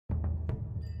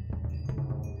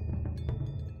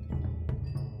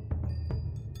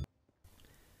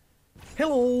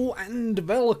Hello and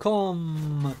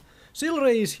welcome!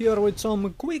 Silrace here with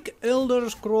some quick Elder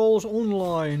Scrolls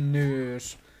Online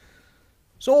news.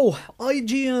 So,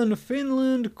 IGN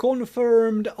Finland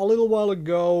confirmed a little while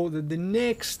ago that the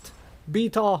next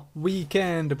beta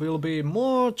weekend will be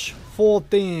March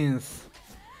 14th.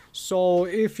 So,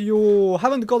 if you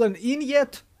haven't gotten in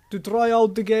yet to try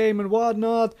out the game and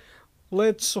whatnot,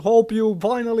 let's hope you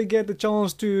finally get the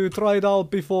chance to try it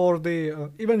out before the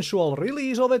eventual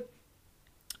release of it.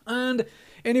 And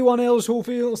anyone else who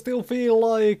still feel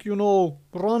like, you know,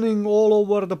 running all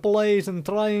over the place and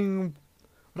trying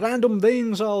random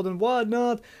things out and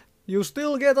whatnot, you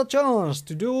still get a chance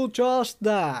to do just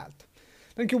that.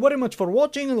 Thank you very much for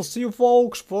watching, and I'll see you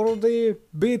folks for the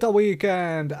beta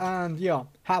weekend. And yeah,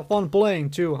 have fun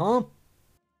playing too, huh?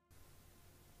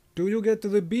 Do you get to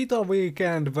the beta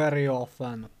weekend very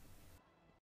often?